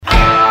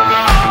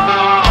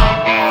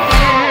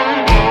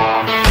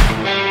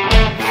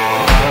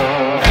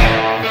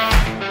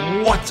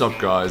What's up,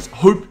 guys?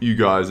 Hope you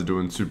guys are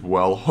doing super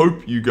well.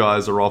 Hope you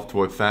guys are off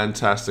to a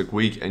fantastic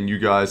week and you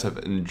guys have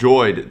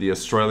enjoyed the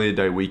Australia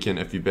Day weekend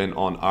if you've been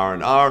on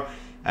R&R,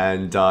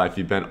 and if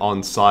you've been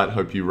on site,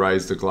 hope you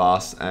raised a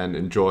glass and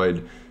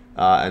enjoyed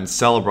and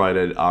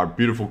celebrated our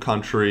beautiful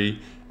country,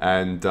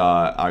 and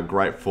are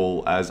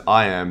grateful as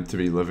I am to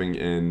be living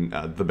in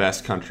the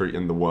best country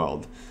in the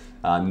world.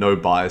 No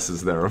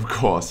biases there, of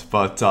course,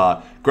 but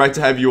great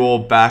to have you all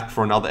back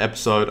for another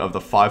episode of the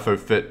FIFO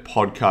Fit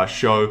podcast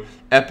show,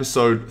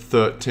 episode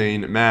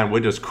 13. Man,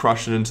 we're just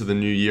crushing into the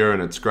new year,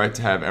 and it's great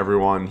to have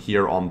everyone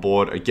here on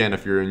board. Again,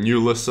 if you're a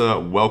new listener,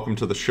 welcome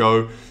to the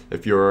show.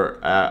 If you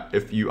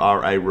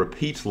are a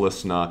repeat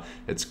listener,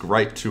 it's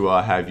great to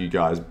have you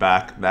guys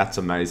back. That's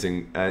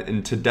amazing.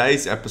 In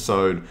today's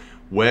episode,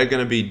 we're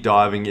going to be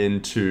diving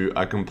into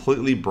a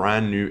completely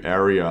brand new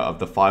area of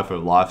the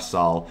FIFO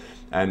lifestyle,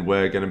 and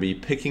we're going to be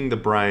picking the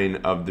brain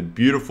of the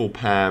beautiful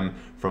Pam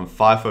from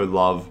FIFO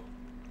Love.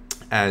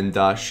 And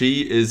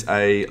she is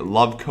a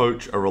love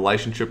coach, a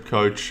relationship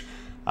coach,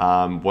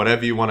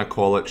 whatever you want to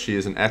call it. She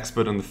is an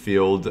expert in the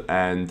field,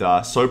 and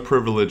so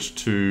privileged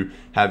to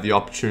have the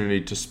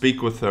opportunity to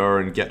speak with her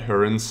and get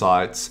her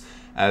insights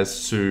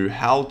as to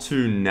how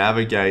to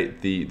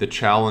navigate the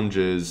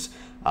challenges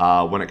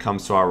when it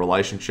comes to our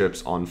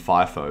relationships on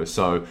FIFO.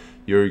 So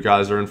you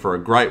guys are in for a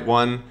great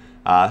one.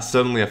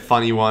 Certainly a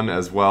funny one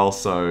as well.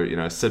 So,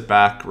 sit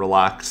back,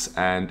 relax,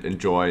 and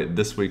enjoy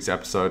this week's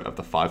episode of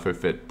the FIFO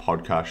Fit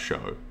podcast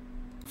show.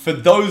 For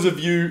those of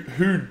you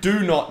who do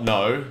not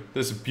know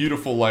this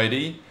beautiful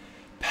lady,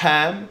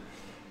 Pam,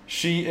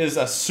 she is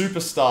a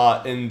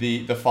superstar in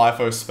the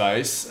FIFO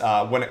space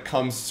when it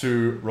comes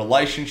to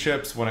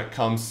relationships, when it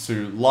comes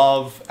to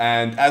love.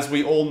 And as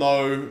we all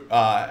know,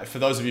 for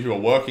those of you who are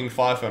working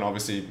FIFO, and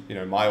obviously,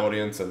 my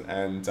audience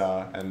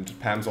and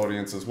Pam's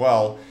audience as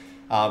well,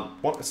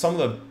 some of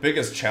the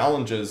biggest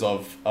challenges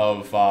of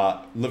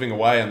living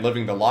away and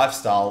living the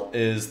lifestyle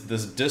is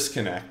this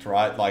disconnect,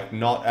 right? Like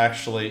not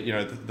actually,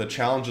 the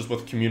challenges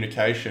with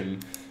communication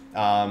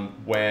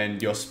when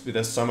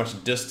there's so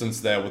much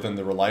distance there within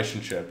the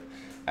relationship.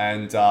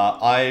 And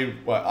I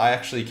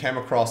actually came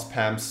across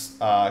Pam's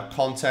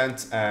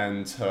content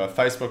and her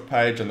Facebook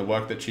page and the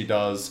work that she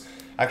does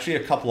actually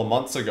a couple of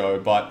months ago.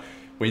 But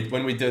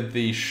when we did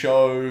the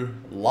show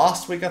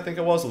last week, I think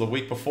it was, or the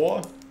week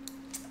before,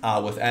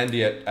 with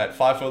Andy at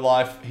FIFO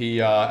Life,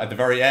 he at the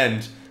very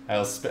end, I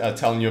was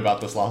telling you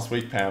about this last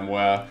week, Pam,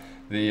 where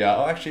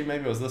actually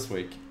maybe it was this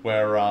week,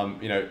 where I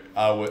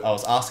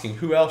was asking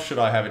who else should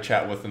I have a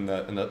chat with in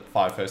the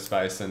FIFO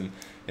space, and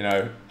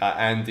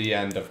Andy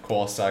and of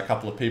course a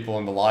couple of people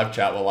in the live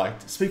chat were like,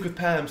 speak with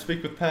Pam.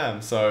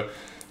 So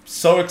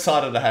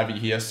excited to have you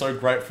here, so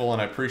grateful,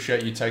 and I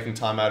appreciate you taking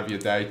time out of your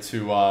day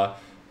to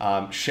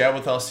share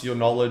with us your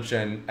knowledge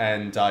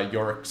and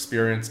your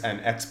experience and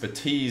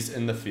expertise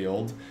in the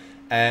field.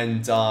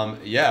 And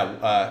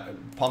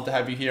pumped to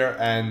have you here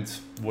and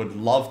would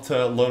love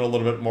to learn a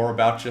little bit more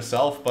about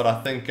yourself. But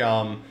I think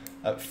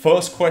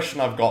first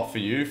question I've got for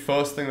you,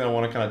 first thing that I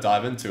want to kind of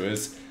dive into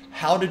is,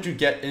 how did you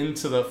get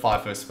into the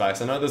FIFO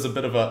space? I know there's a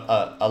bit of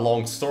a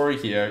long story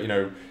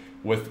here,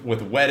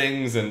 with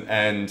weddings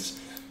and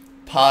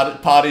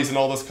parties and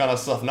all this kind of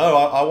stuff. No,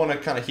 I want to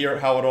kind of hear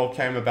how it all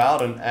came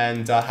about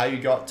and how you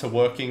got to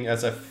working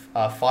as a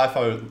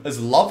FIFO. Is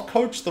love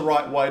coach the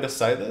right way to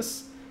say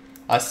this?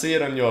 I see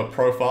it on your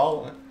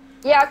profile.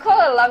 Yeah, I call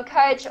it a love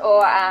coach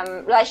or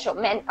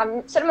relationship.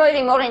 I'm sort of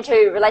moving more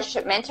into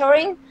relationship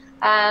mentoring,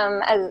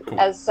 cool.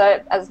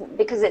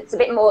 Because it's a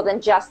bit more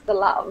than just the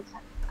love.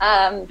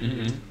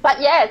 But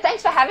yeah,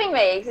 thanks for having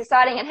me. It's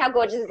exciting, and how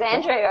gorgeous is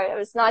Andrew? It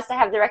was nice to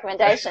have the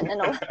recommendation and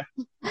all.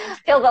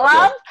 Feel the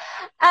love.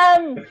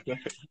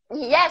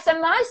 So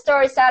my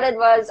story started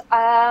was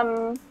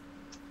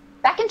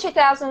back in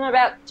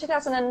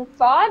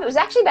 2005. It was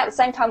actually about the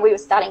same time we were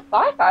starting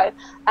FIFO.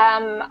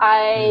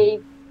 I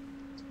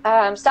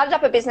started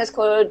up a business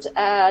called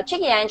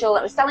Cheeky Angel.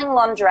 It was selling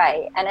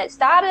lingerie, and it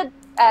started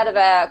out of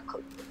a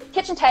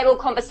kitchen table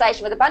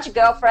conversation with a bunch of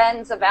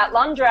girlfriends about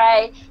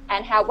lingerie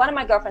and how one of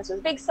my girlfriends was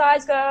a big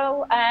size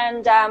girl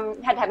and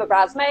had to have her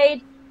bras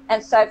made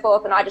and so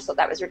forth, and I just thought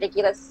that was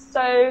ridiculous.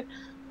 So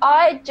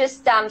I just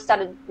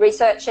started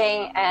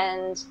researching,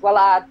 and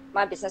voila,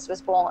 my business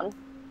was born.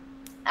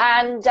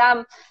 And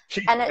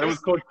it was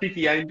called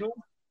Cheeky Angel?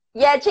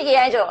 Yeah, Cheeky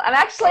Angel. I'm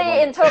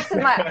actually in talks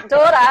with my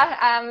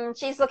daughter.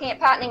 She's looking at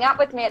partnering up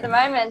with me at the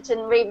moment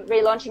and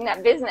relaunching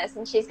that business,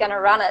 and she's going to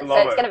run it.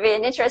 It's going to be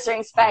an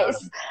interesting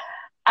space.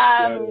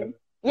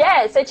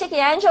 So Cheeky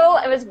Angel,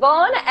 it was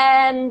born,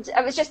 and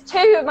it was just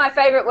two of my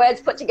favorite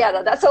words put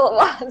together. That's all it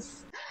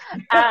was.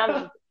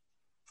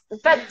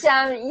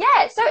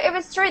 So it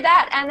was through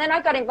that, and then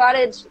I got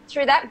invited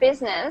through that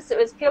business. It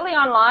was purely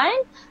online,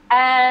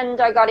 and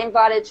I got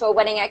invited to a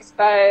wedding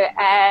expo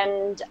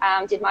and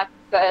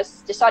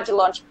decided to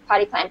launch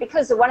Party Plan,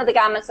 because one of the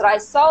garments that I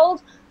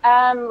sold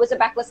was a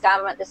backless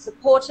garment that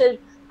supported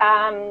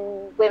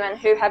women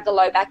who have the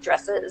low back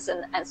dresses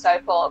and so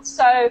forth.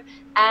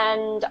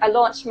 And I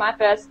launched my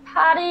first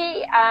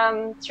party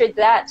through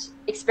that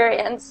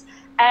experience,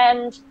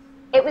 and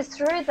it was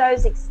through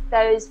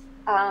those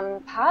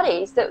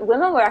parties that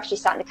women were actually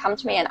starting to come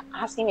to me and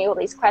asking me all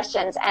these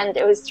questions, and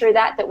it was through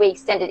that we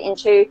extended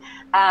into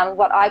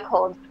what I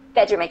called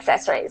bedroom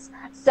accessories,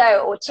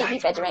 or cheeky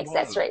bedroom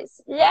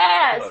accessories.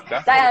 Yes.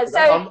 When I was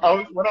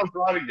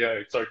writing,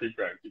 sorry, keep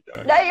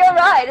going. No, you're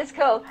right. It's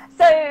cool.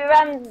 So,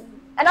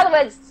 in other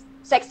words,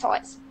 sex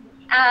toys.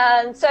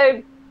 And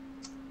so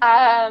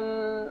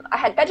I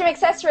had bedroom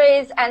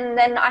accessories, and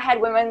then I had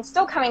women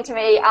still coming to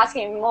me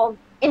asking me more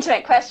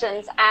intimate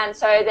questions, and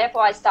so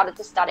therefore I started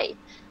to study.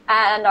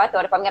 And I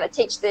thought, if I'm going to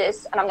teach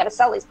this and I'm going to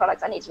sell these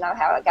products, I need to know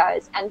how it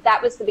goes. And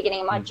that was the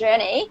beginning of my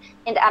journey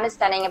into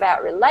understanding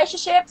about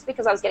relationships,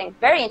 because I was getting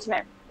very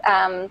intimate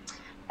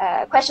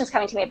questions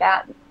coming to me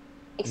about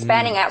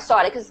expanding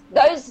outside. Because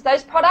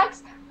those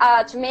products,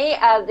 to me,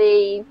 are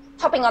the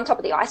topping on top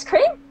of the ice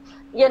cream.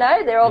 You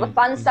know, they're all the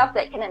fun stuff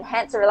that can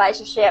enhance a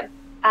relationship.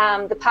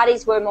 The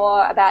parties were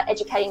more about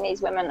educating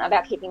these women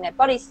about keeping their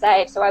bodies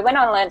safe. So I went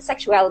on and learned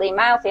sexuality,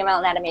 male, female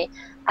anatomy,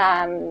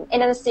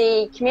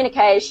 intimacy,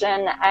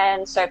 communication,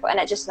 and so forth. And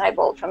it just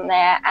snowballed from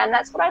there. And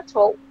that's what I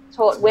taught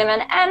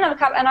women. And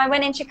I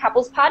went into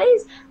couples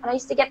parties, and I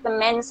used to get the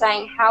men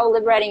saying how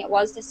liberating it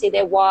was to see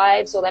their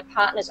wives or their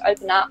partners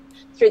open up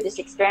through this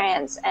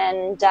experience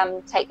and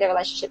take their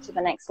relationship to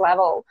the next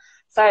level.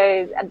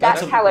 So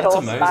that's how it all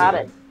amazing.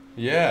 Started.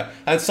 Yeah,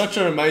 and it's such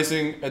an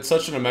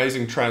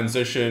amazing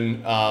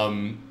transition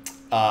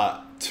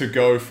to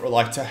go for,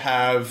 like, to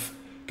have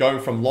going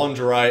from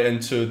lingerie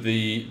into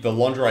the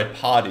lingerie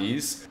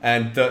parties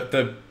and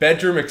the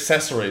bedroom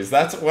accessories.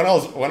 That's when I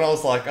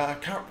was like,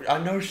 I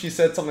know she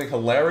said something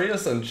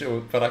hilarious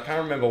but I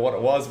can't remember what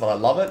it was, but I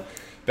love it.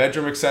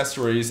 Bedroom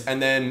accessories,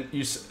 and then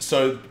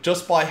so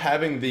just by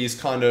having these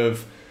kind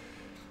of,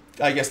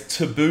 I guess,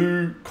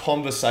 taboo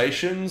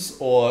conversations,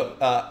 or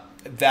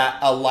that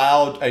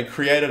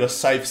created a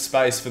safe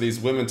space for these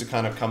women to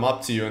kind of come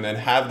up to you and then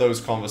have those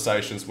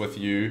conversations with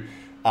you,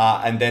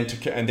 and then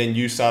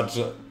you start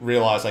to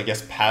realize, I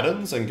guess,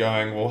 patterns, and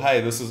going, well,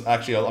 hey, this is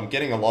actually, I'm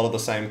getting a lot of the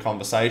same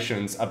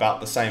conversations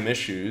about the same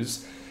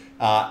issues,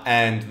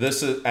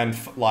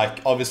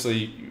 like,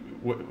 obviously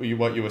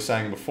what you were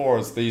saying before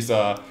is these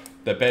are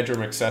the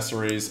bedroom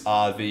accessories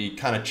are the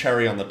kind of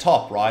cherry on the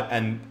top, right?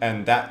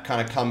 And that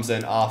kind of comes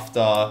in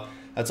after.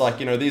 It's like,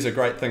 these are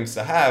great things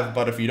to have,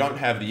 but if you don't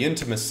have the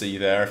intimacy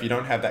there, if you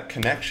don't have that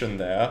connection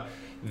there,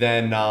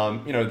 then,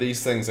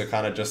 these things are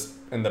kind of just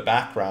in the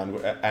background,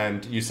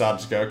 and you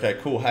start to go, okay,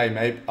 cool. Hey,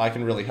 maybe I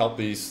can really help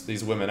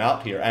these women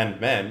out here, and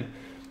men.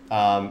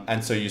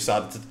 And so you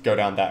started to go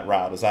down that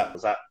route. Is that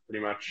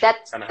pretty much?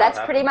 That's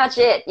pretty much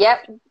it.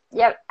 Yep.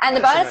 And the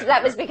bonus of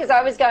that was because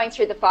I was going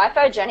through the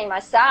FIFO journey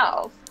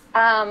myself.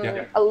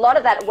 A lot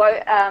of that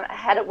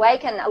had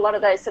awakened a lot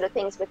of those sort of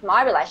things with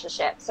my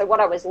relationship. So what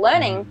I was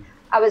learning,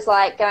 I was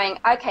like going,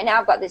 okay, now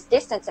I've got this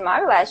distance in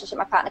my relationship.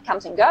 My partner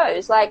comes and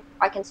goes. Like,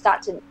 I can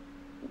start to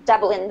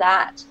dabble in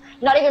that,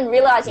 not even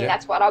realizing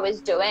that's what I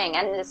was doing,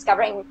 and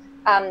discovering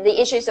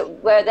the issues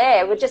that were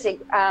there were just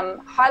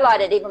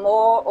highlighted even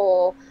more,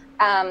 or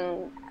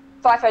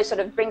FIFO sort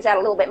of brings out a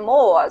little bit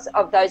more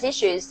of those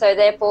issues. So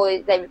therefore,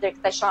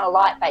 they shine a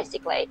light,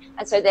 basically.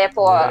 And so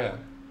therefore,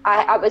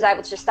 I was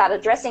able to start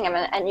addressing them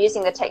and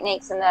using the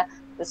techniques and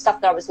the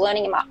stuff that I was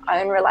learning in my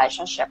own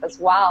relationship as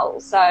well.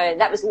 So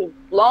that was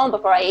long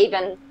before I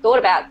even thought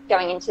about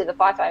going into the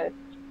FIFO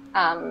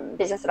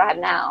business that I have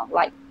now.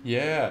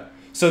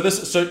 So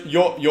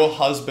your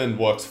husband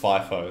works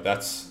FIFO.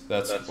 That's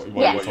what you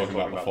were talking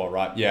about before,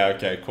 right? Yeah.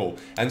 Okay. Cool.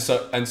 And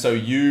so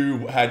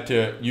you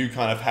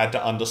kind of had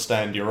to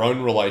understand your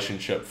own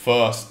relationship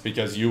first,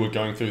 because you were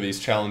going through these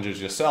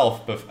challenges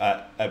yourself.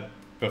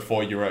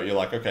 Before you're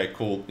like, okay,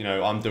 cool,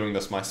 I'm doing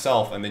this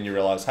myself, and then you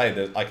realize,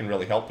 hey, I can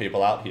really help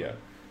people out here.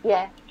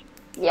 Yeah.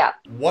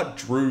 What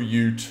drew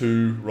you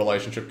to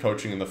relationship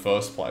coaching in the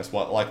first place?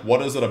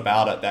 What is it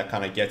about it that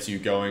kind of gets you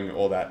going,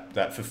 or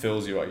that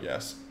fulfills you, I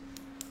guess?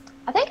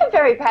 I think I'm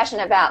very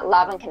passionate about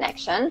love and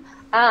connection.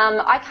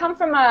 I come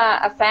from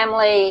a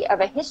family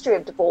of a history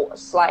of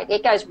divorce. Like,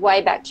 it goes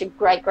way back to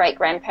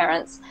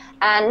great-great-grandparents.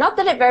 And not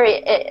that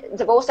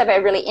divorce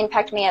ever really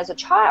impacted me as a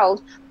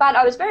child, but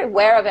I was very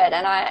aware of it,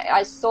 and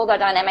I saw the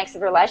dynamics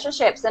of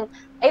relationships. And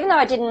even though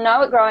I didn't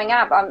know it growing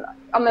up,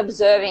 I'm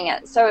observing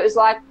it. So it was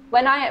like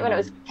when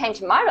it came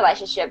to my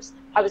relationships,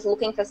 I was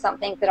looking for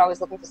something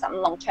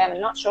long-term and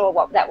not sure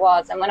what that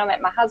was. And when I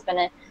met my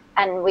husband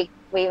and we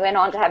went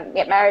on to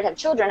get married, have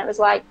children, it was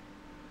like,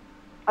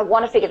 I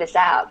want to figure this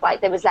out. Like,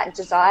 there was that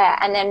desire.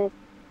 And then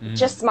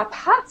just my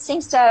path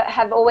seems to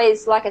have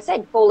always, like I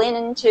said, fallen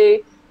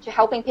into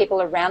helping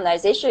people around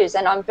those issues.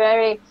 And I'm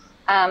very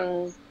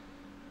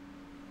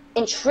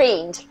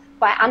intrigued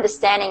by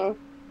understanding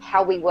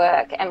how we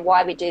work and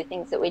why we do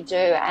things that we do.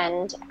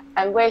 And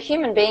we're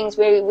human beings.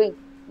 We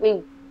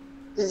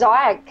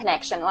desire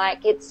connection.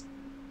 Like, it's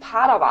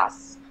part of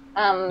us.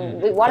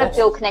 We want to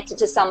feel connected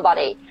to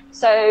somebody.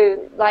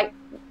 So, like,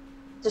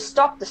 to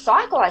stop the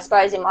cycle, I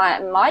suppose, in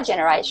my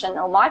generation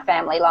or my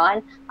family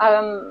line,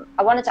 I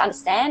wanted to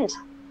understand.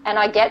 And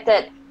I get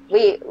that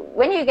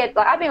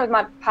I've been with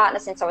my partner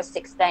since I was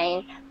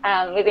 16.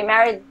 We've been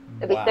married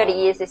It'll be 30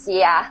 years this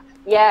year.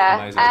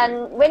 Yeah. Amazing.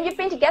 And when you've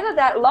been together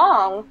that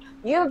long,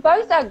 you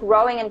both are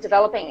growing and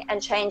developing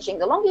and changing.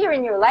 The longer you're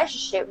in your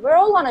relationship, we're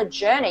all on a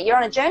journey. You're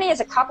on a journey as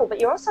a couple, but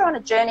you're also on a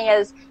journey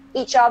as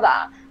each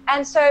other.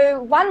 And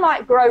so one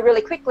might grow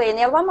really quickly and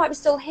the other one might be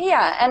still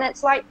here. And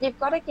it's like, you've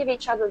got to give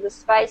each other the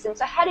space. And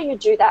so how do you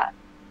do that?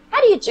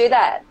 How do you do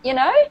that, you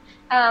know,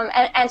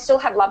 and still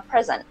have love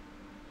present,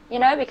 you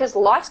know, because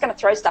life's going to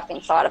throw stuff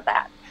inside of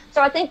that.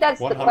 So I think that's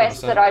 100%. The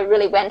quest that I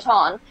really went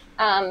on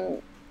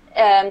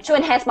to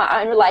enhance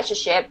my own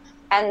relationship,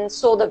 and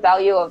saw the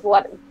value of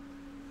what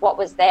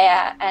was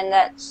there, and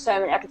that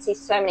I could see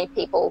so many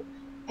people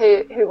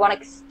who want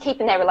to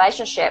keep in their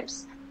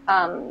relationships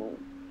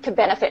could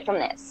benefit from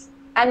this.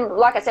 And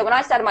like I said, when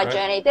I started my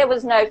journey, there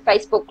was no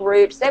Facebook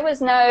groups, there was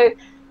no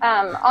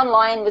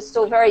online was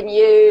still very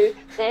new.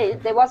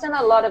 There wasn't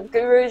a lot of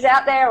gurus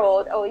out there,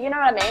 or you know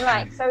what I mean.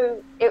 Like,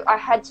 so I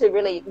had to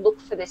really look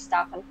for this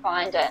stuff and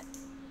find it,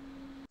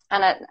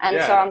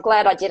 and so I'm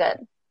glad I did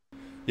it.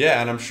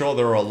 Yeah, and I'm sure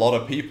there are a lot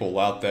of people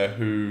out there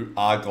who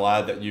are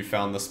glad that you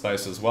found the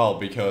space as well,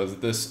 because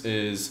this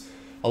is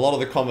a lot of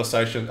the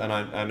conversation, and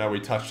I know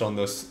we touched on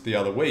this the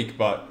other week,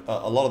 but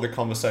a lot of the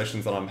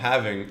conversations that I'm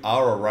having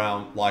are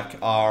around,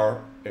 like,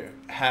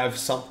 have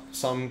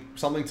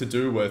something to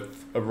do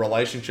with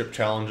relationship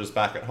challenges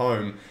back at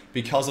home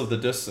because of the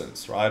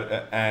distance,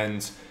 right?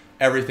 And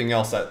everything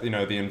else that, you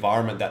know, the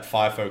environment that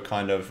FIFO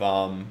kind of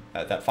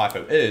that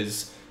FIFO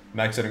is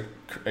makes it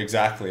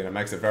exactly, and it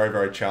makes it very,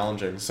 very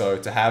challenging. So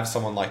to have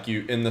someone like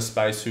you in the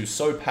space who's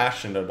so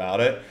passionate about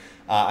it,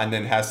 and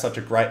then has such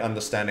a great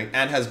understanding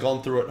and has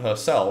gone through it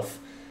herself,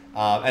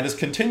 and is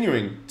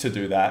continuing to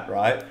do that,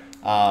 right?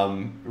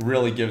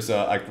 Really gives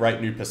a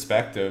great new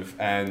perspective,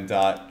 and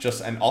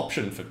just an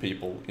option for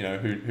people, you know,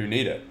 who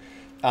need it.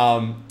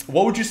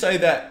 What would you say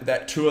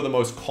that two of the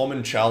most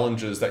common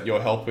challenges that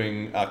you're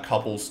helping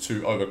couples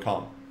to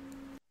overcome?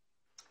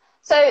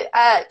 So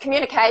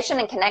communication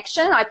and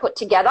connection I put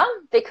together,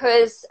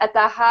 because at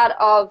the heart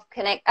of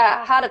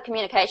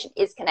communication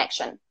is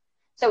connection.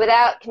 So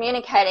without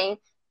communicating,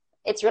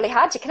 it's really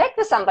hard to connect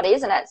with somebody,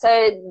 isn't it?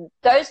 So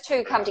those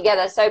two come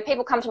together. So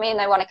people come to me and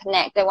they want to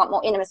connect. They want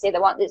more intimacy. They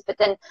want this. But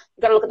then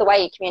you've got to look at the way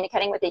you're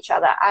communicating with each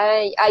other.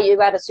 Are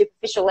you at a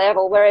superficial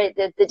level where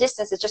the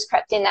distance has just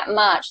crept in that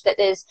much that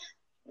there's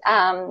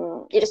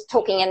you're just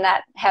talking in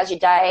that, how's your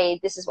day,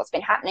 this is what's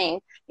been happening,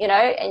 you know,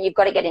 and you've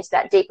got to get into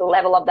that deeper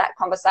level of that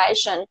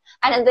conversation.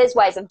 And then there's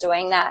ways of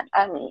doing that,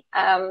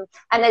 and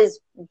there's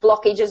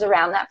blockages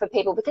around that for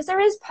people, because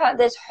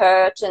there's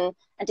hurt and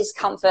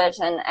discomfort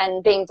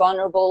and being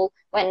vulnerable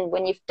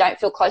when you don't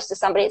feel close to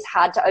somebody. It's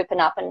hard to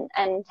open up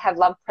and have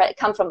love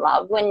come from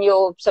love when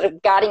you're sort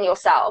of guarding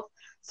yourself.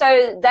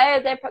 So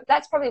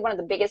that's probably one of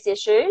the biggest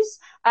issues.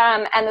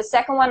 And the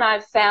second one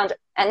I've found,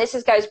 and this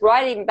goes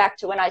right even back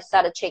to when I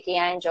started Cheeky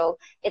Angel,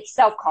 it's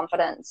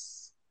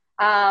self-confidence.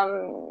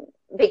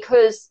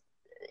 Because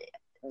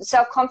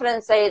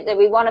self-confidence, that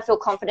we want to feel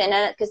confident in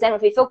it, because then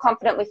if we feel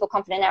confident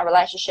in our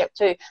relationship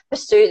to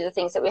pursue the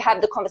things that we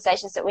have, the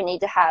conversations that we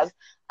need to have.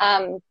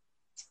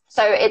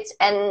 So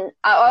and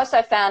I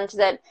also found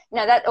that, you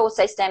know, that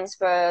also stems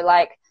for,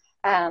 like,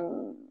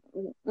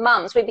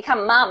 mums. We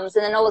become mums,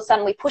 and then all of a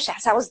sudden we push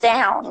ourselves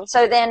down,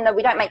 so then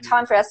we don't make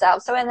time for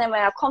ourselves, so and then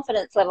when our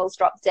confidence levels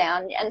drop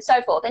down, and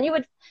so forth. And you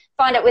would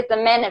find it with the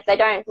men, if they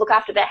don't look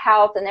after their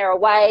health and they're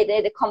away,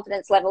 their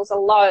confidence levels are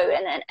low,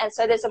 and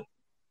so that's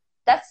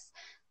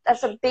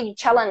a big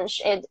challenge.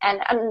 And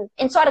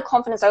inside of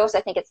confidence, I also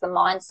think it's the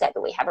mindset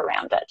that we have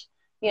around it,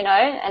 you know,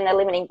 and the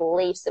limiting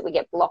beliefs that we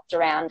get blocked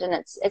around. And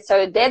it's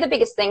so they're the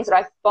biggest things that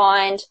I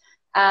find.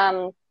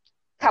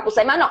 Couples,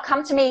 they might not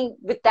come to me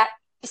with that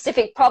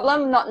specific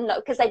problem,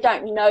 because they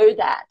don't know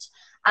that.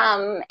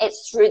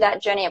 It's through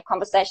that journey of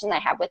conversation they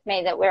have with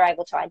me that we're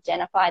able to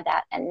identify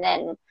that, and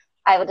then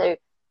able to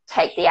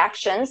take the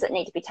actions that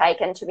need to be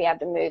taken to be able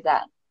to move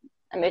that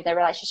and move their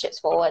relationships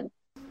forward.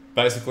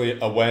 Basically,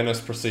 awareness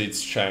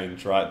precedes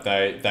change, right?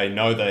 They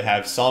know they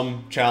have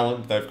some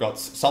challenge, they've got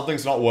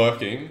something's not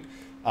working,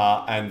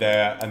 and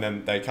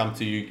then they come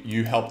to you.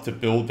 You help to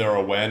build their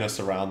awareness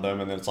around them,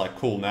 and then it's like,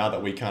 cool. Now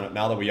that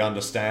we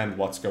understand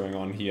what's going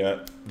on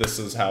here, this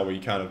is how we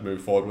kind of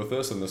move forward with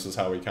this, and this is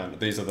how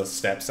these are the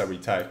steps that we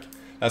take.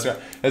 That's right.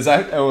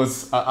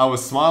 I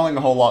was smiling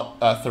a whole lot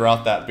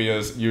throughout that,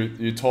 because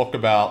you talk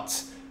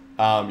about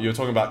you're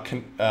talking about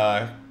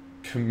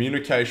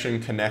communication,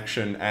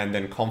 connection, and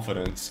then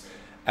confidence.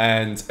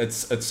 And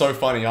it's so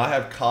funny. I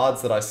have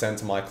cards that I send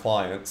to my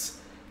clients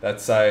that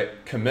say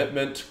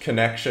commitment,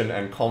 connection,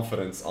 and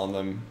confidence on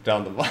them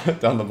down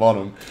the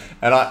bottom.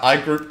 And I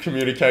group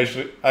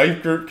communication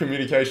and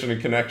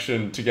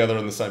connection together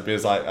in the same,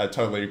 because I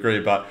totally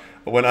agree. But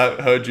when I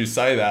heard you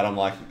say that, I'm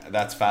like,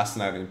 that's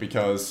fascinating,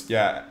 because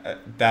yeah,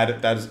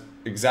 that is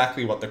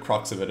exactly what the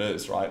crux of it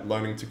is, right?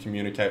 Learning to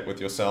communicate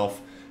with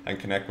yourself and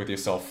connect with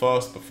yourself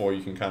first before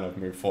you can kind of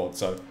move forward.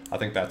 So I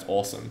think that's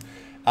awesome.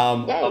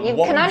 Yeah, you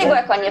can only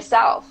work on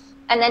yourself.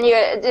 And then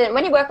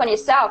when you work on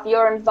yourself,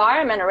 your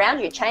environment around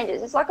you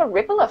changes. It's like a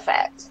ripple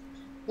effect.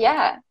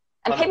 Yeah.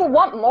 And people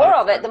want more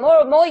of it. The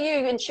more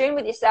you in tune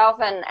with yourself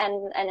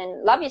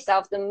and love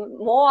yourself, the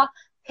more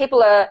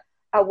people are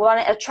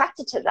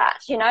attracted to that.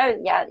 You know,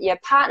 yeah, your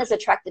partner's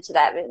attracted to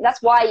that.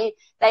 That's why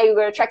they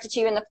were attracted to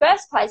you in the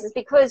first place, is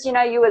because, you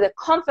know, you were the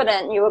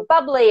confident, you were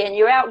bubbly, and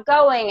you were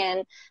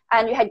outgoing,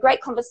 and you had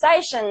great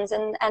conversations,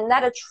 and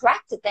that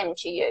attracted them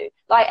to you.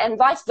 Like, and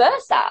vice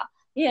versa.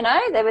 You know,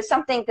 there was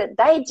something that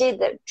they did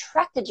that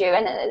attracted you,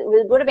 and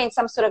it would have been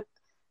some sort of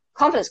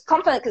confidence,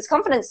 because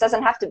confidence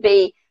doesn't have to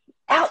be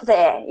out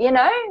there. You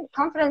know,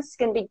 confidence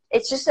can be,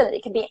 it's just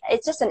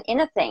an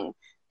inner thing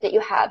that you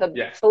have, a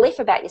belief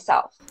about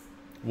yourself.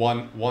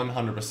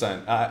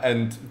 100%.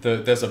 And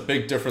there's a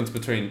big difference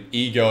between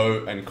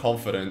ego and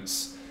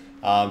confidence,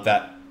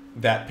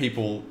 that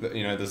people,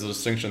 you know, there's a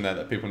distinction there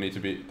that people need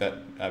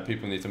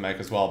to make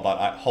as well. But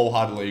I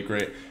wholeheartedly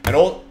agree.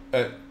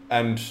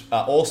 And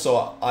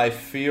also I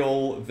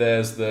feel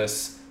there's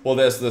this,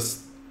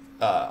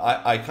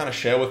 I kind of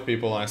share with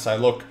people, and I say,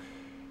 look,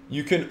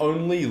 you can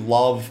only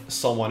love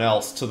someone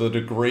else to the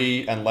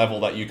degree and level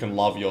that you can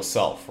love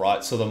yourself,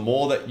 right? So the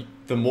more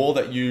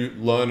that you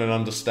learn and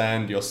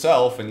understand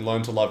yourself and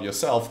learn to love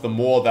yourself,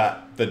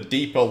 the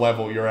deeper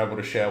level you're able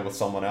to share with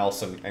someone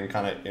else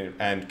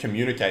and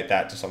communicate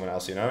that to someone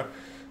else, you know?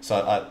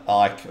 So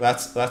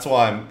that's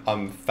why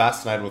I'm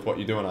fascinated with what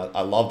you do, and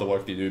I love the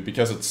work that you do,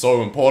 because it's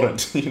so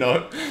important, you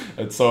know?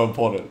 It's so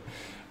important.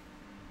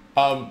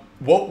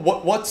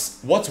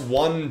 What's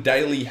one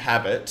daily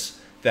habit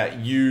that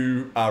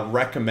you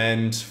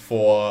recommend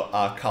for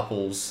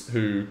couples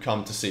who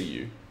come to see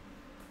you?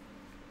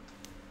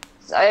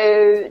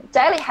 So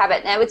daily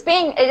habit. Now it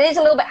is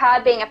a little bit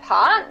hard being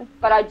apart,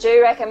 but I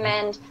do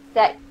recommend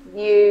that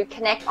you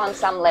connect on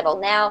some level.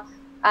 Now,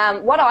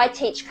 what I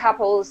teach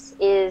couples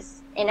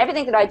is, in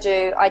everything that I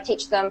do, I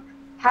teach them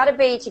how to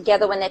be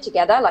together when they're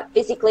together, like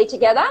physically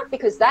together,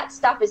 because that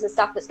stuff is the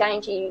stuff that's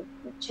going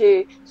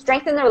to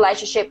strengthen the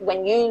relationship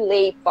when you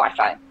leave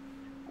FIFO.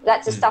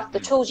 That's the stuff, the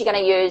tools you're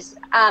going to use.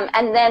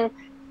 And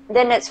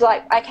then it's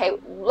like, okay,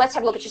 let's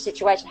have a look at your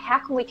situation. How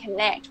can we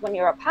connect when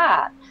you're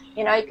apart?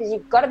 You know, because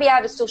you've got to be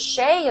able to still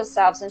share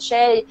yourselves and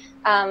share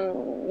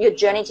your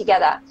journey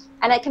together.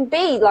 And it can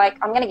be like,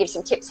 I'm going to give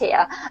some tips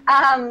here.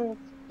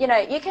 You know,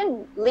 you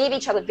can leave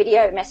each other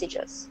video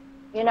messages.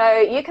 You know,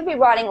 you can be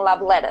writing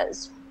love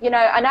letters. You know,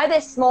 I know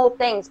there's small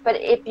things, but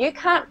if you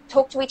can't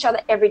talk to each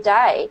other every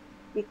day,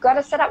 you've got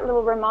to set up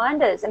little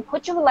reminders and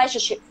put your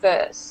relationship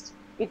first.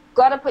 You've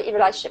got to put your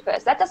relationship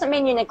first. That doesn't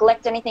mean you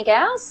neglect anything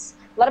else.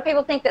 A lot of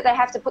people think that they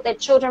have to put their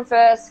children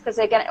first because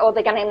they're going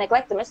to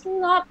neglect them. It's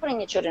not putting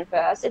your children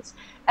first. It's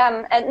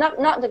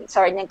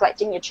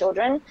neglecting your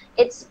children.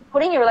 It's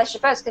putting your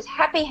relationship first, because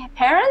happy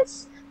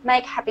parents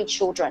make happy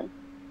children.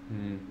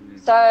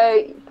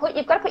 So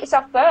you've got to put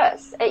yourself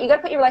first. You've got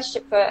to put your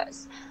relationship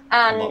first.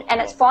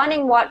 And it's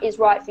finding what is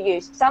right for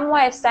you. Some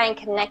way of staying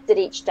connected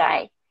each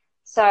day.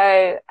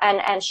 So,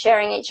 and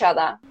sharing each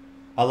other.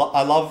 I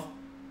love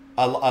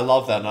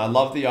that. And I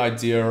love the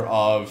idea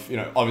of, you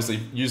know,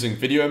 obviously using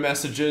video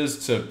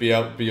messages to be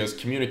able, because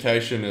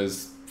communication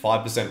is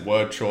 5%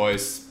 word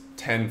choice,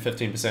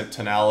 10-15%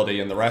 tonality,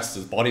 and the rest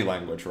is body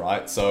language,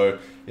 right? So,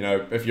 you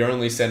know, if you're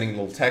only sending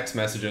little text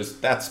messages,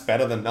 that's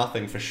better than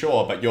nothing for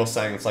sure. But you're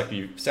saying it's like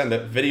you send a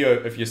video,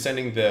 if you're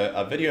sending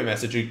a video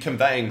message, you're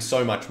conveying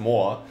so much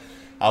more,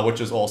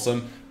 which is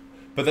awesome.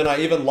 But then I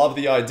even love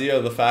the idea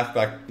of the fact,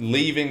 like,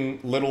 leaving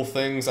little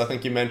things. I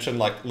think you mentioned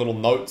like little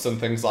notes and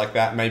things like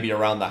that, maybe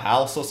around the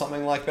house or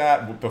something like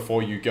that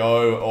before you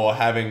go, or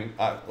having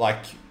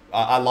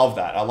I love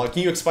that.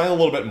 Can you explain a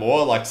little bit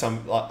more? Like,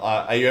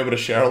 are you able to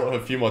share a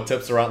few more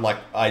tips around, like,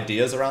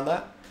 ideas around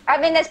that? I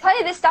mean, there's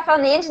plenty of this stuff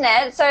on the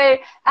internet. So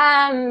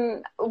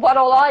what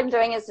all I'm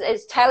doing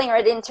is tailoring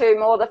it into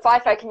more the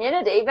FIFO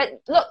community.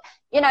 But look,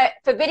 you know,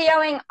 for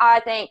videoing,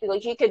 I think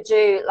you could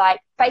do like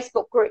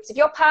Facebook groups. If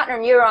your partner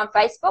and you're on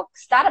Facebook,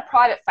 start a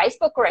private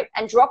Facebook group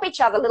and drop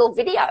each other little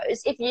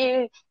videos. If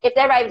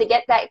they're able to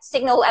get that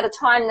signal at a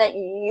time that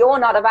you're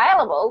not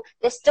available,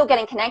 they're still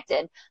getting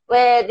connected.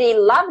 Where the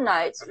love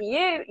notes,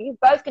 you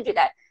both can do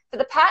that. For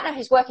the partner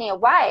who's working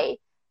away,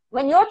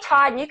 when you're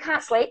tired and you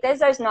can't sleep, there's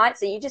those nights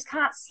that you just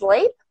can't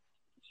sleep.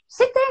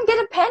 Sit there and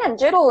get a pen and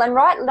doodle and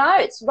write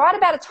notes. Write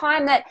about a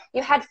time that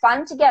you had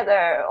fun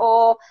together,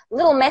 or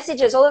little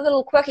messages, all the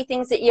little quirky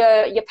things that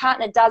your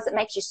partner does that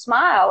makes you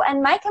smile,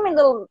 and make them in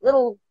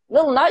little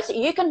notes that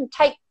you can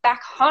take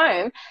back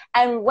home.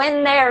 And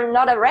when they're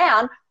not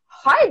around,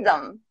 hide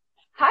them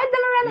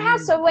around the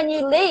house. So when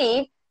you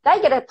leave,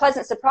 they get a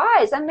pleasant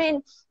surprise. I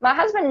mean, my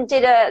husband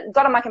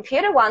got on my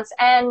computer once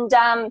and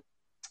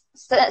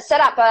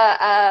set up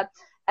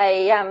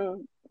a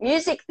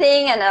music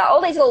thing and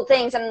all these little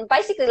things, and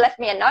basically left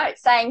me a note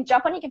saying,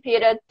 jump on your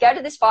computer, go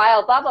to this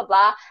file, blah, blah,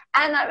 blah.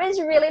 And it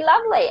was really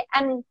lovely.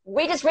 And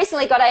we just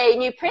recently got a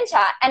new printer,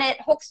 and it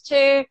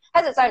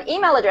has its own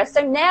email address.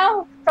 So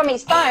now from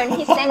his phone,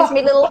 he sends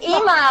me little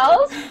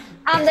emails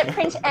that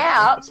print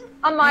out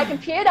on my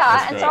computer.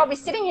 And so I'll be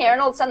sitting here,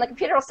 and all of a sudden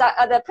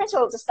the printer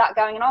will just start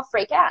going, and I'll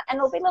freak out, and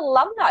it'll be little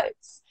love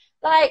notes.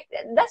 Like,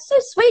 that's so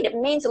sweet. It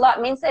means a lot.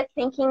 It means they're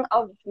thinking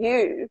of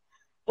you.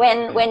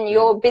 when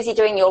you're busy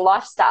doing your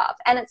life stuff.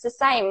 And it's the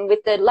same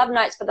with the love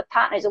notes for the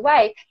partners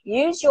away.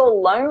 Use your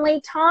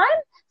lonely time.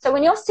 So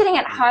when you're sitting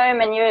at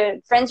home and your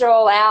friends are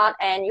all out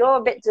and you're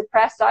a bit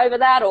depressed over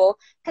that, or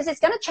because it's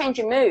going to change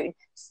your mood,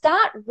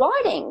 start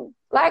writing.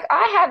 Like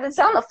I have this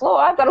on the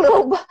floor. I've got a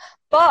little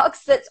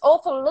box that's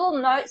all full of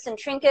little notes and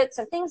trinkets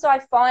and things I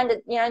find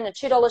at, in the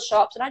 $2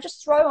 shops, and I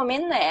just throw them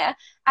in there,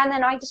 and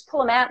then I just pull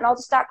them out and I'll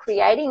just start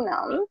creating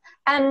them,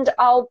 and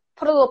I'll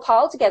put a little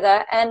pile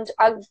together, and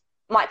I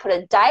might put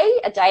a day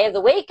of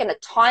the week and a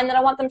time that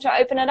I want them to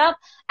open it up,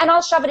 and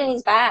I'll shove it in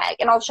his bag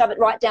and I'll shove it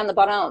right down the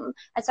bottom.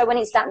 And so when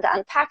he's starting to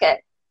unpack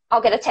it,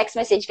 I'll get a text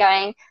message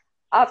going,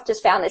 I've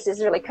just found this is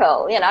really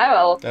cool,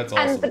 Or, that's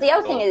awesome. But the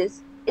other thing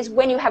is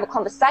when you have a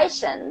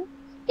conversation,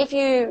 if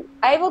you're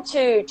able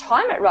to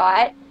time it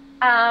right,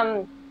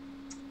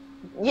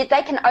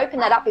 they can open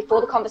that up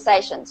before the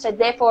conversation. So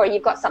therefore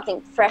you've got something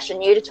fresh and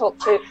new to talk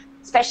to,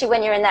 especially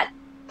when you're in that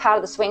part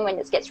of the swing when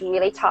it gets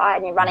really tired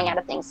and you're running out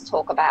of things to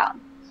talk about.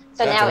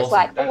 So that's now awesome. It's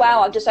like, oh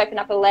wow, I've just opened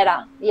up a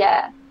letter.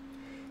 Yeah.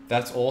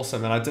 That's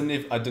awesome, and I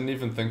didn't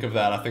even think of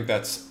that. I think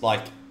that's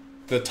like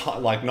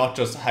like not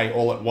just hey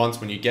all at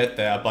once when you get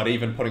there, but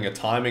even putting a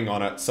timing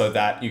on it so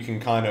that you can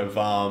kind of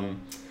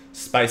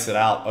space it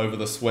out over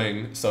the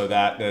swing, so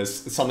that there's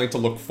something to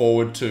look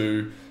forward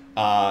to.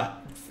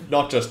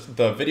 Not just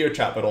the video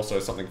chat, but also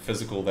something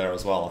physical there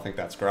as well. I think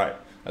that's great.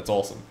 That's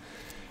awesome.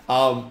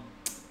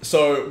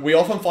 So we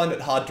often find it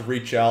hard to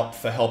reach out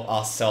for help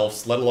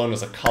ourselves, let alone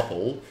as a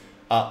couple.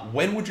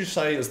 When would you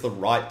say is the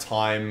right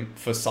time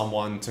for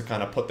someone to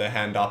kind of put their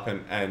hand up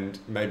and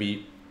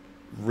maybe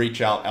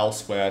reach out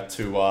elsewhere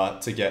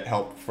to get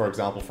help, for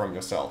example, from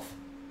yourself?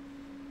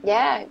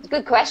 Yeah,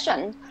 good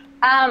question.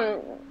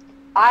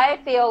 I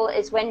feel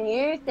is when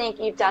you think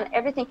you've done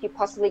everything you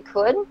possibly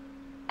could,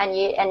 and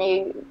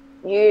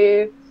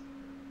you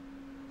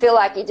feel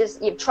like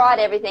you've tried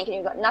everything and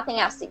you've got nothing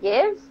else to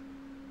give,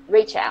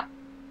 reach out.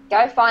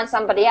 Go find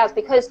somebody else,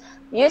 because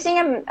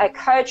using a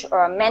coach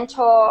or a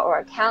mentor or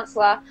a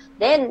counselor,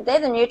 they're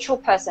the neutral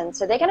person.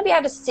 So they're going to be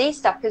able to see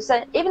stuff, because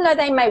even though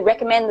they may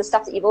recommend the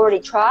stuff that you've already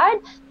tried,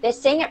 they're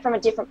seeing it from a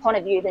different point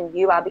of view than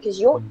you are,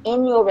 because you're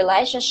in your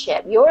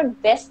relationship, you're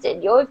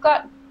invested, you've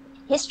got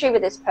history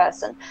with this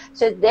person.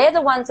 So they're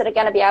the ones that are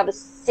going to be able to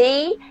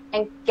see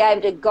and be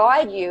able to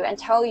guide you and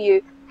tell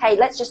you, hey,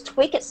 let's just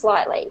tweak it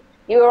slightly.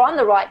 You're on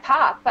the right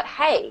path, but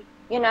hey,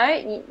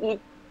 you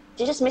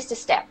just missed a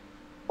step,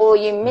 or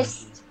you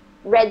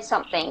misread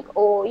something,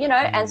 or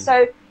and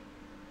so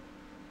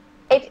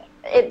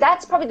if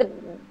that's probably the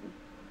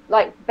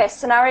best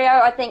scenario,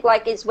 I think,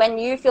 is when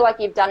you feel like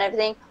you've done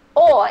everything,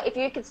 or if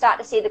you could start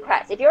to see the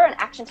cracks. If you're an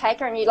action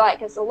taker and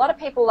because a lot of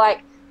people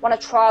want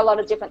to try a lot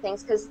of different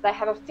things because they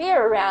have a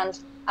fear around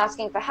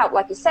asking for help,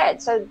 like you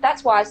said. So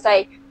that's why I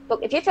say,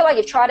 look, if you feel like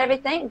you've tried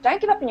everything,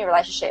 don't give up in your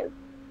relationship.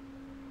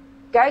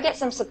 Go get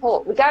some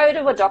support. We go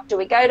to a doctor,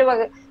 we go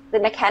to the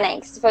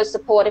mechanics for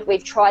support if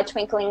we've tried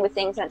twinkling with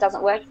things and it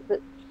doesn't work.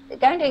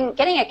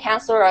 Getting a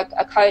counselor or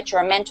a coach or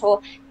a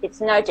mentor,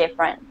 it's no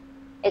different.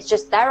 It's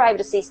just they're able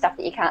to see stuff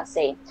that you can't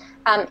see.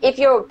 If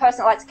you're a person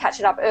that likes to catch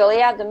it up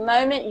earlier, the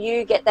moment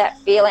you get that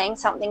feeling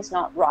something's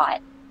not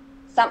right,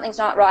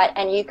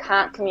 and you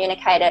can't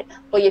communicate it,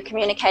 or you're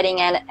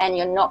communicating and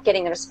you're not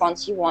getting the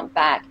response you want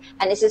back,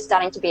 and this is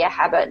starting to be a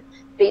habit,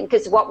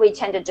 because what we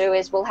tend to do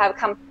is we'll have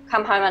come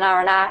home on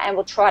R&R and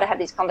we'll try to have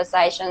these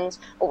conversations,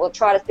 or we'll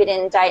try to fit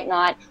in date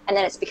night, and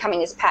then it's becoming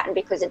this pattern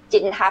because it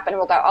didn't happen, and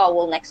we'll go, oh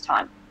well, next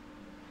time,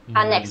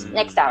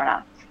 next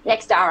R&R,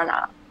 next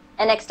R&R,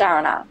 and next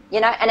R&R,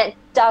 and it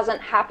doesn't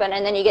happen,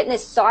 and then you get in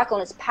this cycle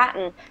and this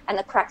pattern, and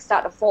the cracks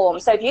start to form.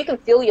 So if you can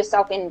feel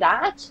yourself in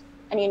that,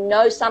 and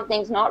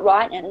something's not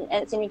right, and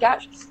it's in your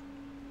gut,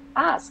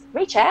 ask,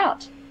 reach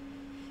out.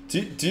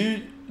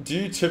 Do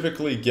you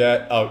typically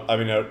get?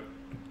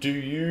 Do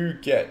you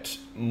get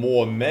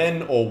more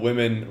men or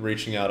women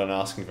reaching out and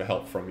asking for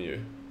help from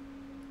you?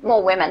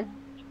 More women.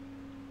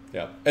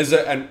 Yeah. Is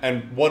it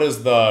and what's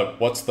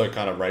the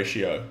kind of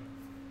ratio?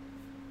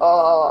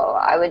 Oh,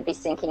 I would be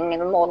thinking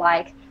more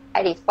like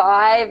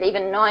 85,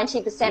 even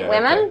 90%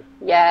 women.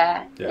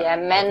 Okay. Yeah,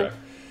 men. Okay.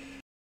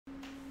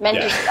 Men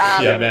yeah. just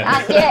men.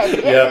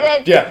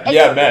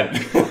 men.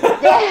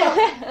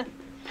 Yeah.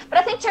 But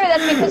I think too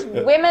that's because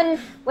women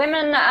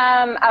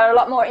are a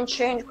lot more in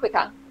tune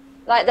quicker.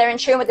 Like they're in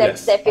tune with their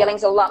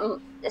feelings a lot,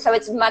 so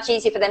it's much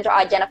easier for them to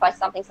identify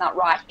something's not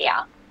right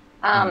here,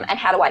 and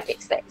how do I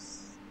fix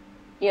this?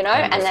 100%.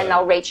 And then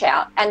they'll reach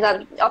out,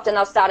 and often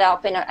they'll start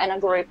up in a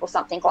group or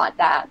something like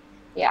that.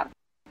 Yeah.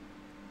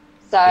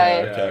 So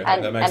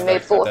and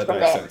move forth from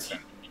there. Sense.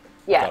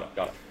 Yeah.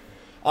 Got it.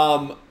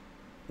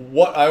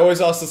 What I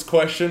always ask this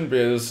question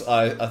because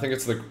I think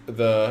it's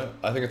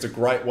I think it's a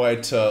great way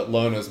to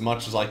learn as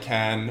much as I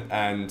can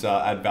and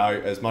add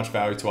as much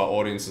value to our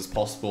audience as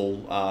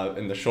possible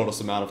in the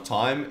shortest amount of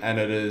time. And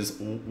it is,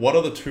 what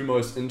are the two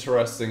most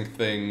interesting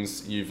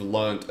things you've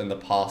learned in the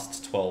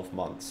past 12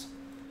 months?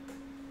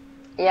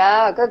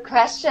 Yeah, good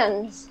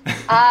questions.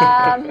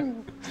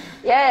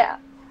 Yeah,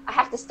 I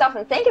have to stop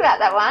and think about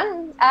that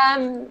one.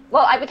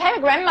 Well, I became a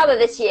grandmother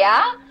this year.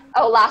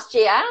 Oh, last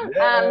year.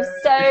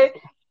 So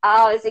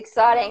oh, it's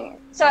exciting.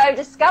 So I've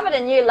discovered a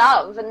new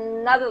love,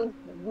 another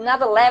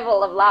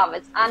level of love.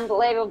 It's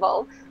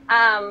unbelievable.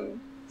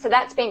 So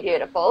that's been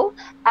beautiful.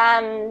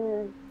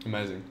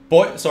 Amazing.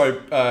 Boy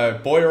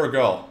or a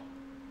girl?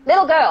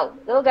 Little girl,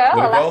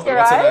 Alaska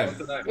What's her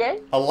Rose. name? Yeah.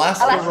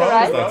 Alaska Rose.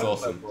 Rose. That's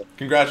awesome.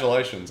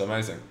 Congratulations.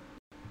 Amazing.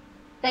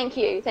 Thank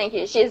you.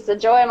 She's the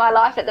joy of my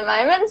life at the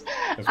moment.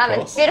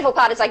 The beautiful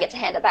part is I get to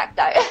hand it back,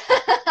 though,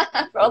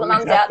 for all the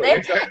mums out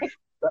there.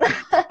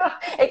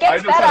 It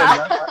gets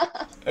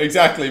better.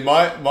 Exactly.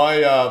 My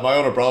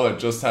older brother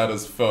just had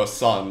his first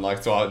son,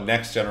 like, to our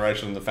next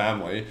generation in the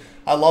family.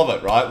 I love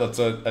it, right? That's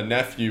a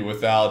nephew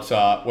without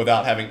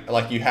having,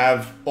 like, you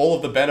have all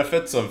of the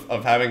benefits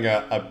of having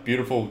a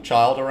beautiful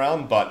child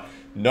around, but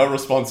no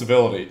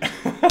responsibility.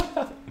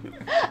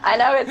 I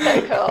know, it's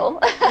so cool.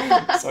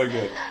 So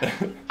good.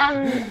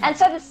 And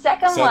so the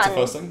second one. So that's the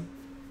first thing?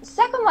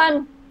 Second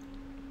one,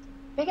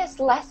 biggest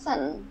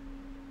lesson.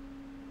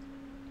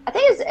 I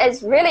think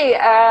it's really,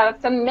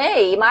 for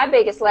me, my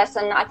biggest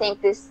lesson, I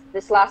think this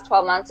last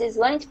 12 months is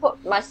learning to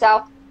put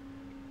myself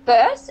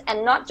first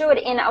and not do it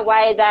in a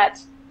way that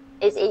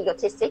is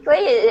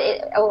egotistically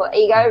or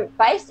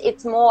ego-based.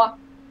 It's more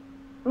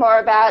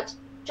about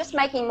just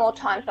making more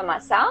time for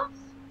myself.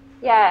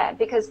 Yeah,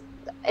 because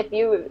if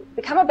you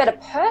become a better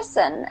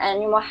person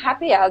and you're more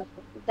happier,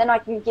 then I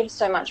can give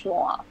so much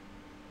more.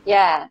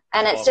 Yeah,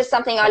 and it's just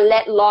something I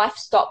let life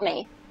stop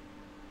me.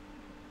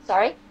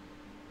 Sorry?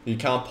 You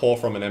can't pour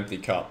from an empty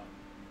cup.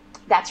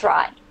 That's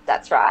right.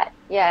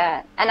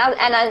 Yeah,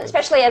 and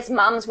especially as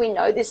mums, we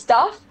know this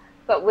stuff,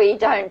 but we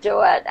don't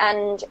do it.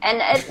 And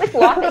it's with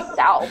life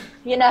itself,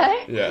 you know?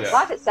 Yes.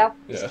 Life itself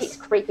just keeps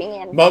creeping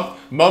in.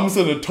 Mums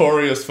are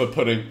notorious for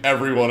putting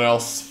everyone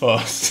else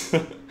first.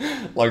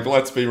 Like,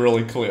 let's be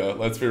really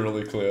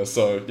clear.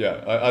 So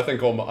yeah, I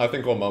think all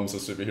mums are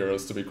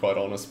superheroes, to be quite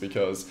honest,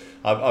 because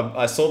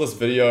I saw this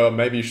video,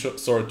 maybe you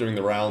saw it doing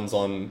the rounds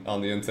on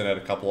the internet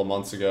a couple of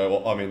months ago,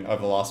 or I mean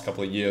over the last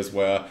couple of years,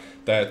 where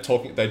they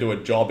do a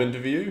job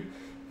interview.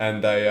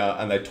 And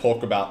they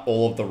talk about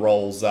all of the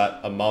roles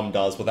that a mum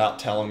does without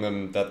telling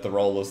them that the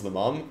role is the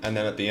mum. And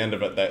then at the end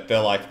of it,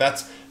 they're like,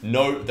 "That's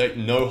no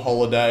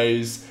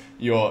holidays.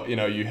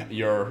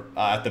 You're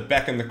at the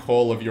beck and the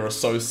call of your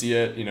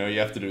associate. You know, you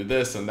have to do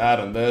this and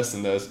that and this,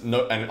 and there's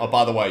no. And oh,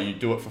 by the way, you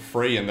do it for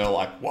free." And they're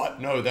like, "What?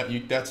 No,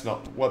 that's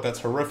not what. That's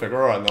horrific."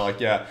 Or and they're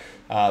like, "Yeah,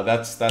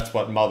 that's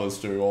what mothers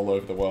do all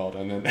over the world."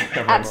 And then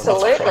everyone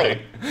starts crying.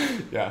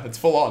 Yeah, it's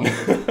full on.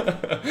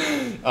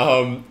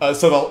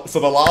 So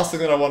the last thing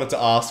that I wanted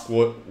to ask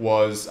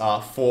was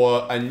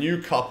for a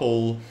new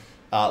couple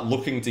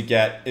looking to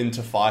get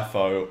into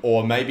FIFO,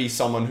 or maybe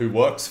someone who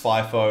works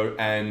FIFO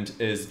and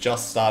is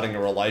just starting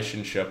a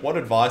relationship, what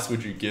advice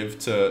would you give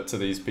to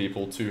these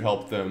people to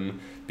help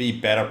them be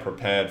better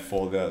prepared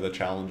for the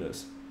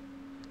challenges?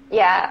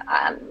 Yeah,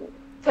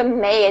 for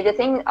me, the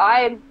thing,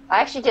 I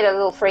actually did a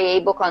little free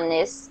ebook on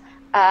this.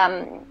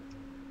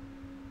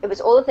 It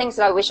was all the things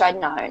that I wish I'd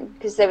known,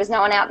 because there was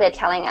no one out there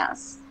telling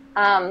us.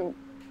 The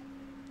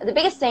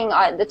biggest thing,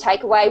 the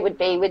takeaway would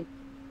be with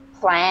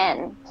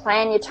plan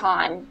your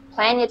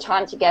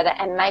time together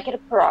and make it a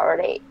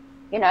priority,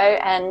 you know.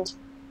 And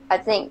I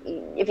think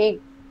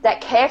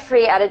that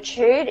carefree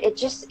attitude,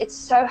 it's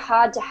so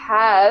hard to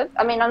have.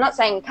 I mean, I'm not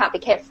saying you can't be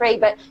carefree,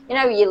 but you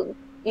know,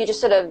 you just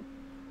sort of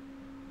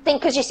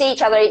think, because you see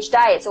each other each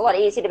day, it's a lot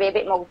easier to be a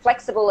bit more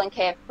flexible and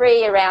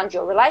carefree around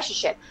your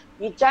relationship.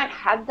 You don't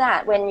have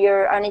that when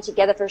you're only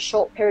together for a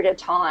short period of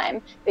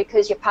time,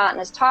 because your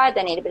partner's tired,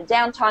 they need a bit of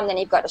downtime, then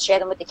you've got to share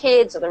them with the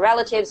kids or the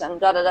relatives,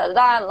 and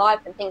and life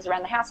and things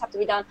around the house have to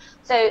be done.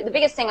 So the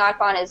biggest thing I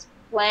find is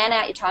plan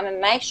out your time and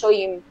make sure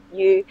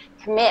you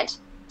commit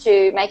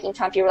to making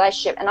time for your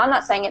relationship. And I'm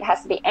not saying it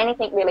has to be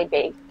anything really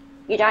big.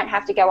 You don't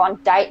have to go on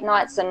date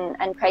nights and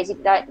crazy.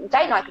 Date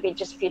night could be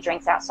just a few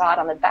drinks outside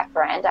on the back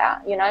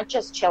veranda, you know,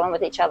 just chilling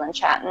with each other and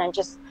chatting and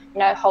just, you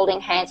know, holding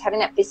hands, having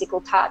that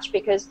physical touch,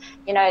 because,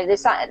 you know,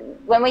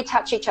 when we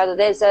touch each other,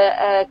 there's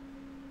a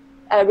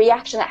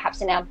reaction that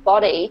happens in our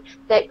body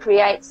that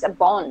creates a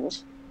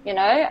bond, you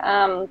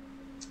know.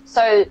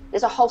 So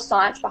there's a whole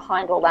science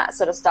behind all that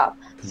sort of stuff.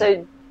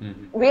 So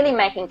really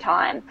making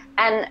time.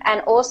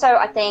 And also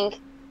I think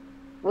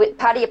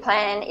part of your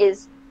plan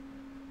is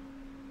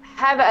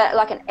have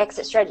an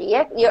exit strategy.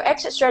 Yeah? Your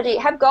exit strategy,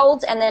 have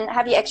goals and then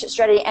have your exit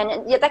strategy,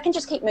 and that can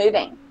just keep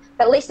moving.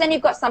 But at least then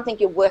you've got something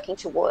you're working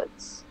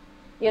towards,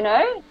 you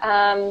know,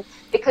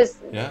 because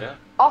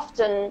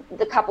often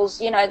the couples,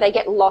 you know, they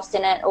get lost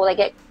in it, or they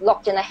get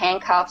locked in the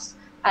handcuffs.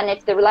 And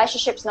if the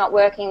relationship's not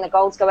working, the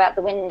goals go out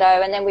the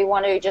window, and then we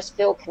want to just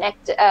feel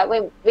connected.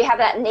 We have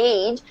that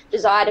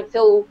desire to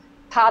feel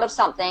part of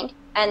something.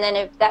 And then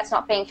if that's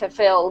not being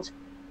fulfilled,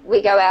 we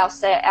go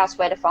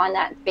elsewhere to find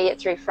that, be it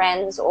through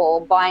friends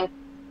or buying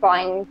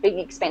big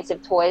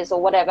expensive toys or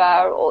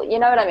whatever, or you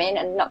know what I mean,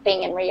 and not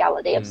being in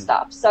reality of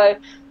stuff. So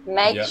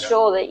make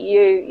sure that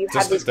you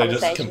have these conversations.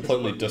 They just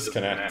completely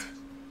disconnect.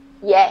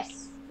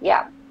 Yes,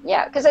 yeah,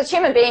 Yeah, because as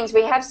human beings,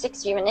 we have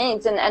 6 human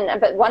needs,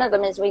 but one of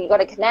them is we got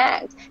to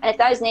connect. And if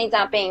those needs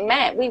aren't being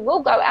met, we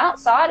will go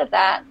outside of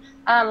that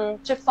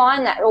to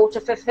find that or to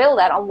fulfill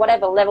that on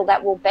whatever level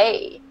that will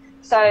be.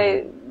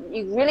 So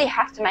you really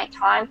have to make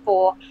time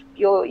for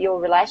your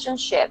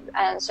relationship,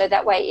 and so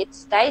that way it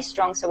stays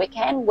strong, so we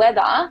can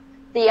weather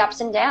the ups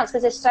and downs,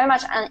 because there's so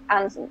much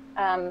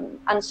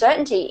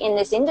uncertainty in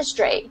this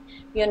industry.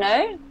 You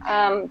know.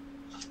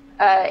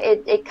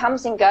 It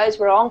comes and goes.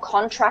 We're on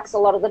contracts a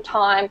lot of the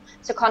time,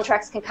 so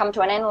contracts can come to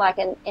an end like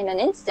in an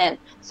instant.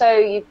 So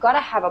you've got to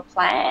have a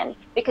plan,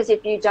 because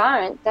if you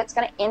don't, that's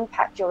going to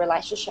impact your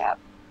relationship.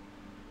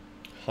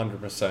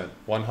 100%,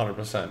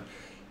 100%.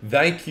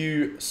 Thank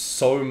you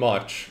so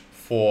much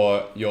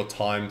for your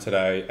time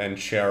today and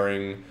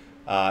sharing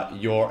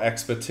your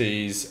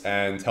expertise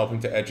and helping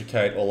to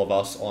educate all of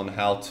us on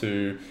how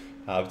to,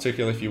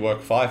 particularly if you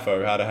work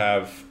FIFO,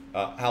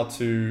 how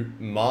to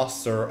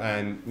master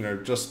and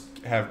just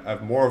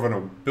have more of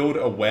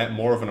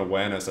more of an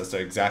awareness as to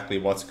exactly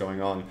what's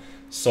going on.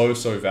 So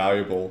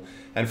valuable.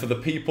 And for the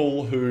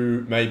people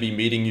who may be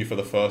meeting you for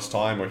the first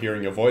time or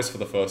hearing your voice for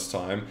the first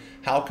time,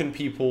 how can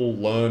people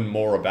learn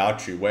more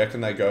about you? Where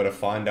can they go to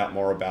find out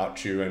more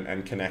about you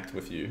and connect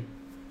with you?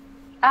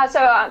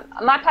 So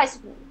my place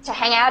to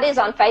hang out is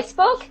on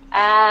Facebook.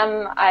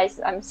 I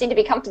seem to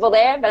be comfortable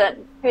there, but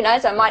who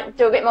knows, I might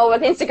do a bit more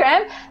with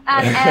Instagram.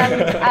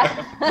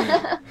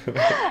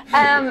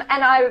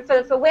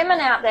 For women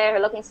out there who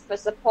are looking for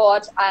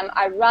support,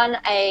 I run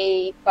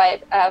a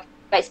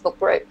Facebook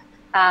group.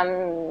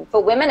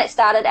 For women, it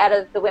started out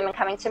of the women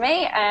coming to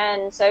me,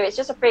 and so it's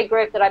just a free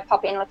group that I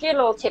pop in a few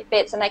little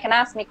tidbits, and they can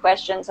ask me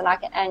questions, and I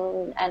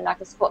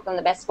can support them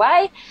the best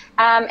way.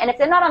 And if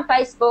they're not on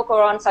Facebook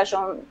or on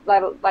social,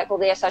 like all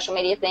their social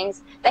media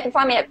things, they can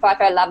find me at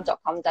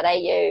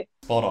fifolove.com.au.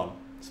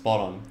 Spot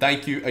on.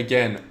 Thank you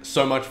again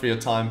so much for your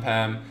time,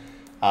 Pam.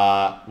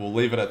 We'll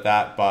leave it at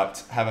that,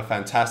 but have a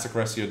fantastic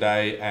rest of your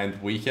day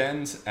and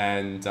weekend.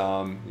 And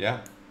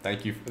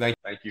thank you.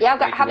 Yeah, I've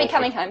got hubby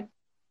coming home.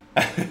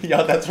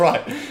 Yeah, that's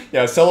right.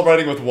 Yeah,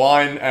 celebrating with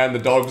wine, and the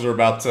dogs are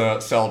about to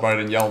celebrate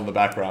and yell in the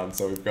background.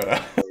 So we've got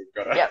to.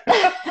 Yep.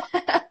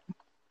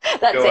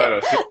 That's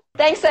it.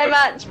 Thanks so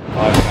much.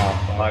 Bye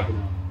now.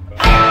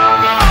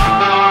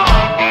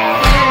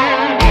 Bye.